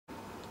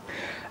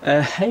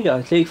Hey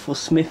guys, Lethal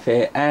Smith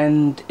here,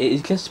 and it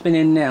has just been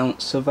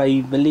announced of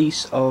a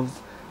release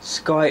of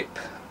Skype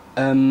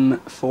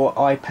for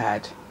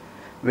iPad,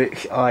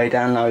 which I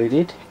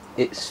downloaded.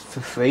 It's for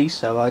free,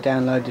 so I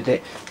downloaded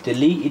it,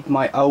 deleted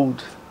my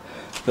old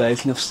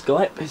version of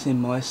Skype, as in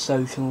my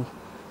social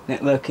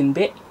networking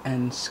bit,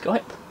 and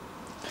Skype.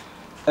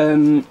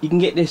 You can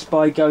get this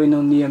by going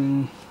on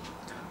the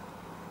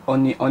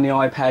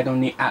iPad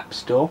on the App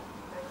Store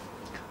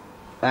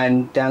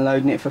and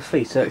downloading it for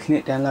free. Searching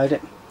it, download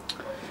it,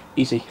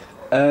 easy.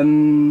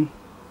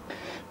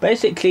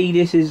 Basically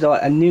this is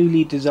like a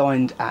newly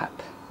designed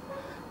app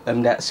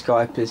that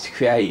Skype has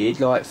created,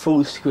 like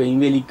full screen,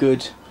 really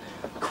good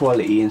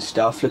quality and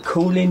stuff. The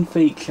calling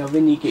feature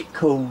when you get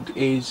called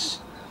is,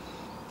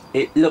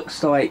 it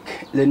looks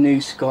like the new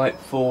Skype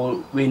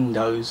for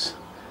Windows.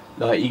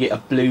 Like you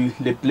get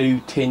the blue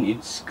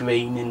tinted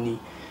screen and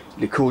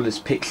the caller's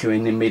picture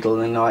in the middle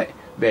and like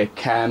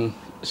webcam,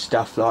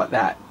 stuff like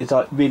that. It's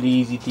like really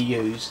easy to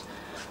use.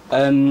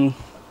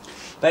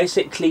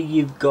 Basically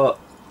you've got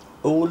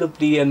all of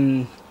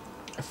the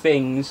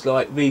things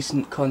like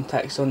recent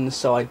contacts on the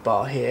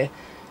sidebar here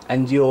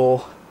and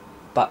your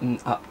button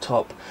up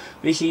top,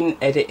 which you can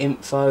edit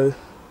info,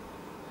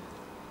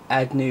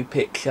 add new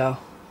picture,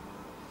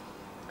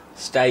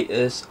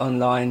 status,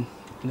 online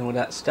and all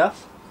that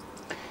stuff.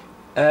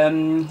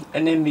 And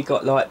then we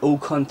got like all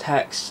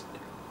contacts,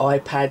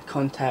 iPad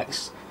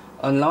contacts,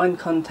 online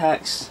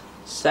contacts,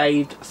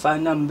 saved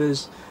phone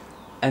numbers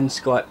and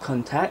Skype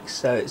contacts.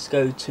 So let's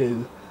go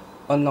to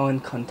online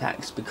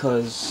contacts,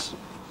 because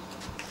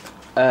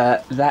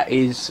that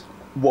is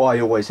why I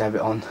always have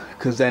it on,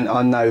 because then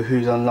I know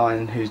who's online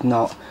and who's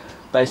not.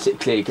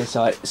 Basically it just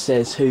like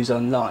says who's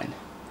online.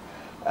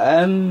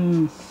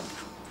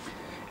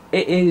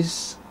 It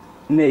is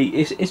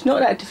neat. It's not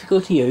that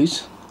difficult to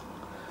use.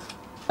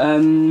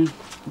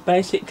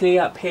 Basically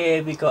up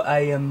here we got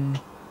a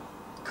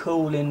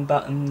calling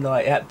button,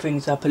 like that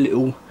brings up a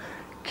little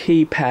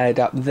keypad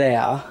up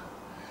there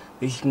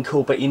which you can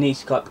call, but you need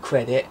Skype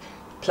credit.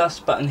 Plus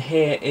button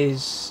here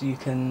is you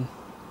can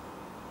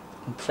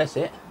press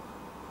it.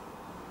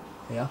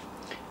 Yeah,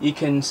 you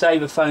can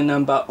save a phone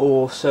number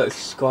or search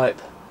Skype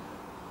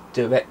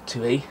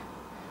directory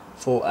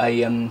for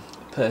a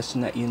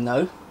person that you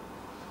know.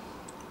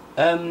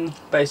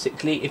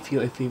 Basically if you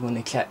want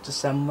to chat to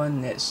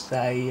someone, let's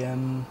say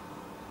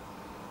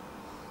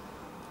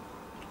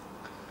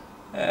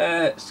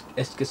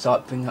let's just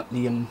like bring up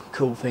the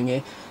cool thing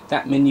here.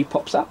 That menu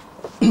pops up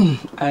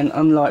and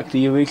unlike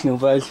the original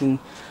version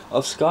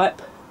of Skype,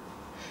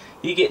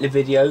 you get the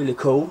video, the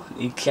call,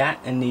 the chat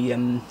and the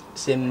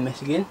sim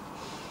messaging.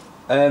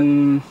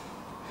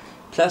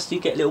 Plus you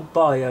get a little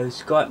bio,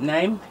 Skype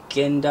name,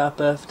 gender,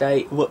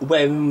 birthday,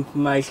 whatever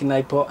information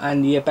they put,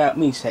 and the about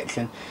me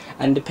section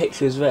and the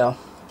picture as well,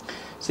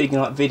 so you can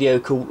like video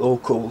call or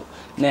call.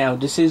 Now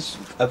this is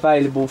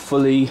available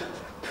for the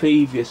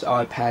previous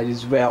iPad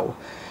as well,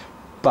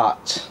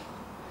 but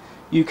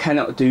you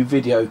cannot do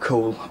video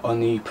call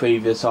on the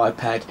previous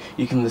iPad.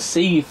 You can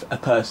receive a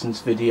person's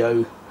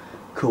video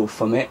call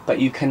from it, but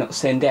you cannot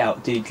send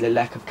out due to the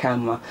lack of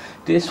camera.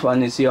 This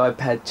one is the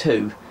iPad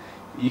 2.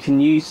 You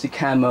can use the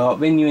camera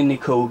when you're in the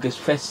call.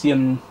 Just press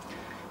the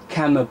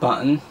camera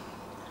button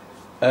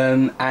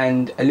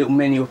and a little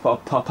menu will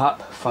pop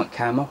up, front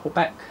camera or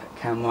back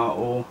camera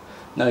or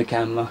no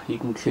camera. You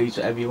can choose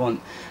whatever you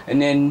want,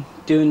 and then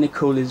during the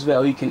call as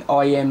well you can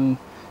IM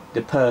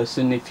the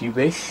person if you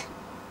wish.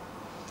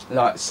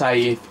 Like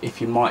say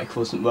if your mic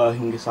wasn't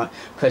working, just like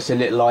press a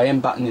little IM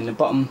button in the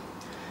bottom,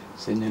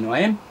 send an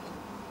IM.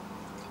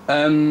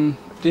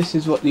 This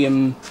is what the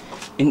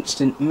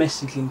instant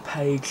messaging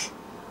page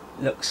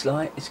looks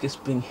like. It's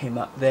just bring him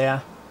up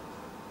there.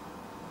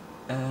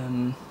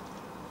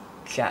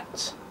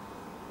 Chat,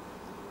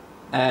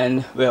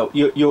 and well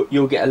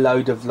you'll get a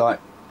load of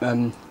like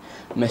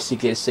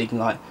messages, so you can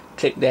like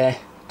click there,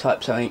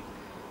 type something,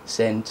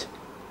 send,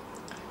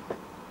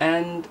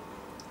 and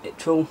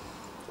it will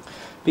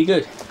be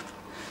good.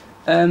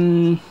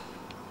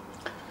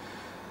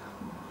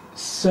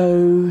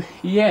 So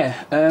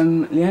yeah,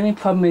 the only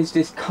problem is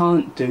this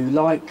can't do,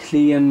 like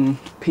the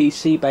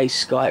PC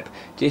based Skype,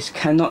 this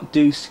cannot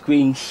do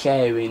screen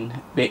sharing,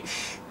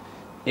 which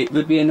it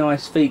would be a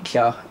nice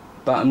feature,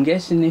 but I'm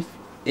guessing if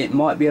it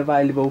might be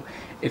available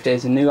if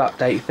there's a new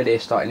update for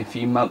this, like in a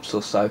few months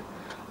or so,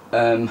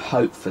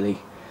 hopefully.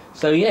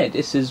 So yeah,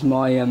 this is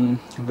my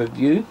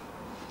review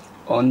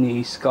on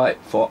the Skype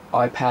for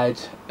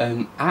iPad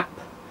app,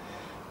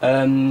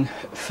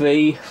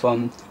 free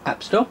from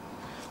App Store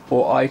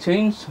or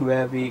iTunes,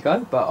 wherever you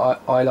go,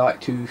 but I like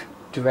to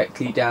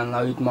directly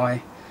download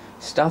my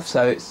stuff,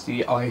 so it's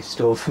the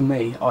iStore for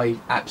me,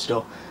 App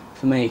Store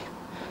for me.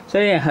 So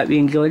yeah, hope you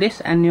enjoy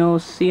this, and you'll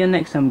see you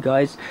next time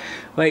guys.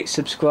 Rate,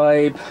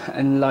 subscribe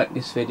and like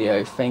this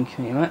video. Thank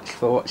you very much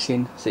for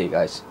watching. See you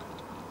guys.